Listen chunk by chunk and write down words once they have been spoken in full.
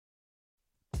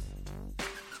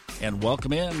And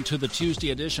welcome in to the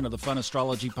Tuesday edition of the Fun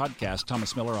Astrology Podcast.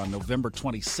 Thomas Miller on November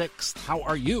 26th. How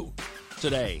are you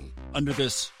today under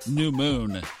this new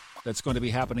moon that's going to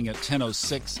be happening at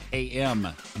 10:06 a.m.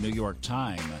 New York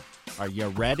time? Are you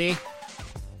ready?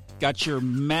 Got your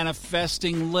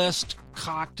manifesting list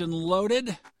cocked and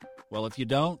loaded? Well, if you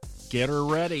don't, get her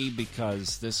ready,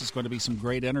 because this is going to be some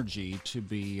great energy to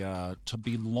be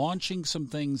launching some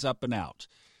things up and out.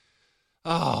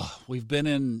 We've been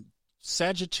in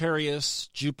Sagittarius,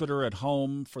 Jupiter at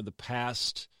home for the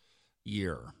past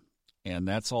year, and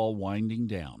that's all winding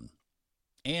down.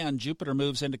 And Jupiter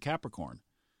moves into Capricorn,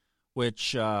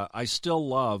 which I still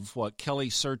love what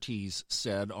Kelly Surtees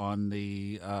said on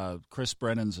the Chris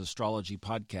Brennan's astrology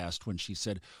podcast when she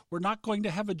said, "We're not going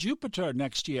to have a Jupiter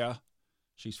next year."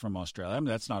 She's from Australia. I mean,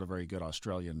 that's not a very good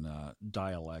Australian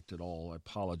dialect at all. I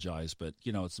apologize, but,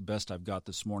 it's the best I've got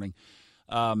this morning.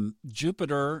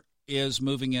 Jupiter is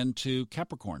moving into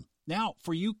Capricorn. Now,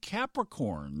 for you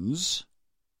Capricorns,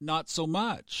 not so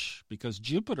much, because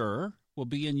Jupiter will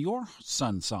be in your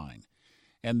sun sign,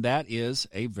 and that is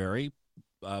a very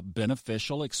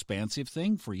beneficial, expansive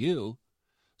thing for you.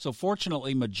 So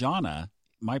fortunately, Majana,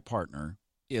 my partner,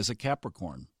 is a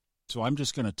Capricorn, so I'm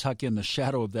just going to tuck in the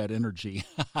shadow of that energy.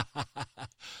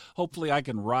 Hopefully I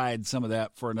can ride some of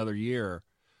that for another year.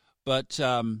 But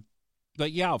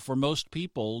yeah, for most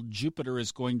people, Jupiter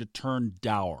is going to turn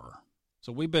dour.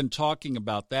 So we've been talking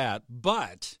about that.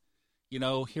 But,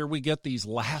 here we get these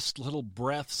last little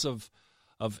breaths of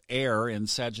air in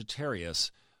Sagittarius.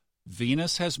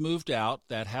 Venus has moved out.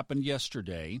 That happened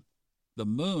yesterday. The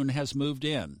moon has moved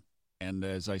in. And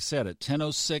as I said, at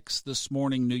 10:06 this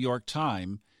morning, New York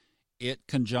time, it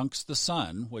conjuncts the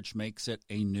sun, which makes it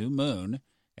a new moon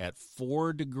at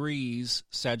 4 degrees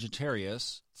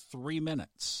Sagittarius, 3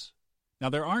 minutes. Now,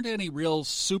 there aren't any real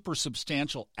super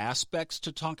substantial aspects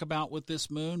to talk about with this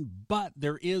moon, but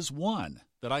there is one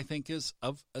that I think is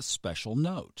of a special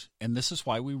note, and this is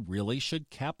why we really should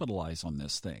capitalize on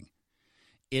this thing.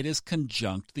 It is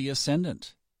conjunct the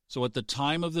ascendant. So at the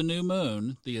time of the new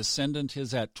moon, the ascendant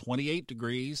is at 28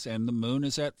 degrees, and the moon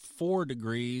is at 4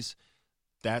 degrees.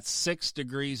 That's 6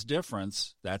 degrees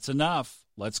difference. That's enough.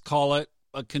 Let's call it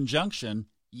a conjunction.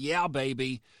 Yeah,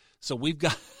 baby. So we've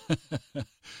got...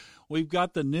 We've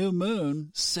got the new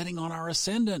moon sitting on our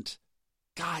ascendant.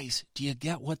 Guys, do you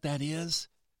get what that is?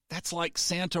 That's like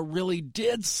Santa really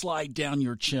did slide down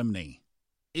your chimney,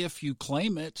 if you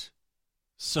claim it.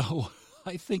 So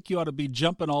I think you ought to be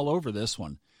jumping all over this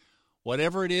one.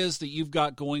 Whatever it is that you've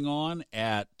got going on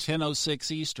at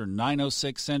 10:06 Eastern,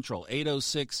 9:06 Central,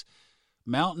 8:06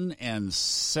 Mountain, and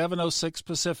 7:06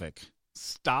 Pacific,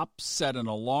 stop, set an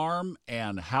alarm,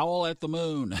 and howl at the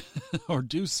moon or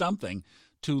do something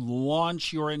to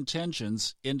launch your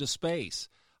intentions into space.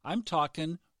 I'm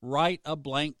talking write a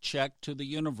blank check to the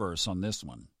universe on this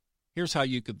one. Here's how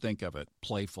you could think of it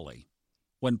playfully.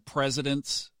 When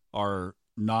presidents are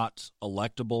not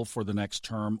electable for the next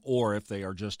term, or if they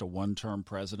are just a one-term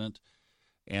president,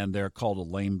 and they're called a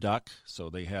lame duck, so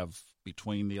they have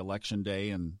between the election day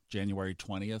and January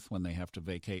 20th when they have to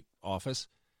vacate office,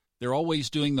 they're always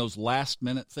doing those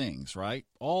last-minute things, right?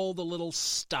 All the little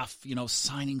stuff,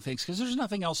 signing things, because there's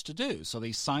nothing else to do. So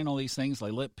they sign all these things.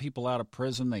 They let people out of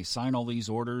prison. They sign all these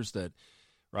orders that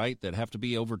have to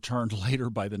be overturned later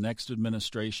by the next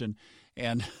administration.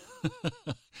 And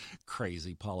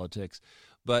crazy politics.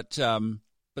 But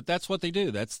that's what they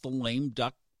do. That's the lame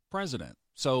duck president.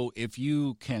 So if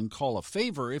you can call a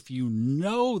favor, if you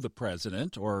know the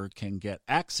president or can get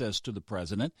access to the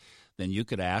president, then you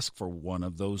could ask for one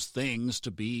of those things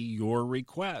to be your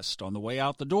request on the way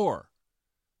out the door.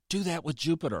 Do that with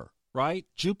Jupiter, right?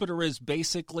 Jupiter is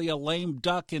basically a lame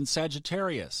duck in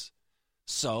Sagittarius.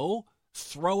 So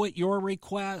throw it your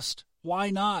request. Why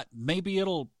not? Maybe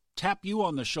it'll tap you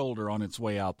on the shoulder on its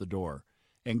way out the door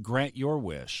and grant your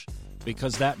wish.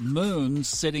 Because that moon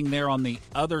sitting there on the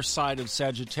other side of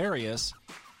Sagittarius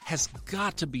has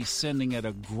got to be sending it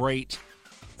a great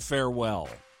farewell.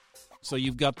 So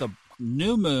you've got the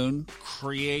new moon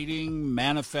creating,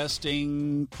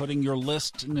 manifesting, putting your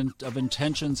list of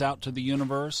intentions out to the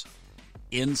universe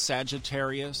in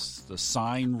Sagittarius, the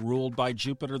sign ruled by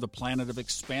Jupiter, the planet of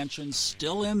expansion,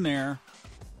 still in there.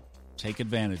 Take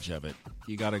advantage of it.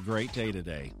 You got a great day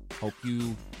today. Hope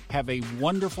you have a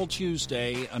wonderful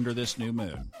Tuesday under this new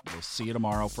moon. We'll see you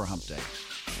tomorrow for Hump Day.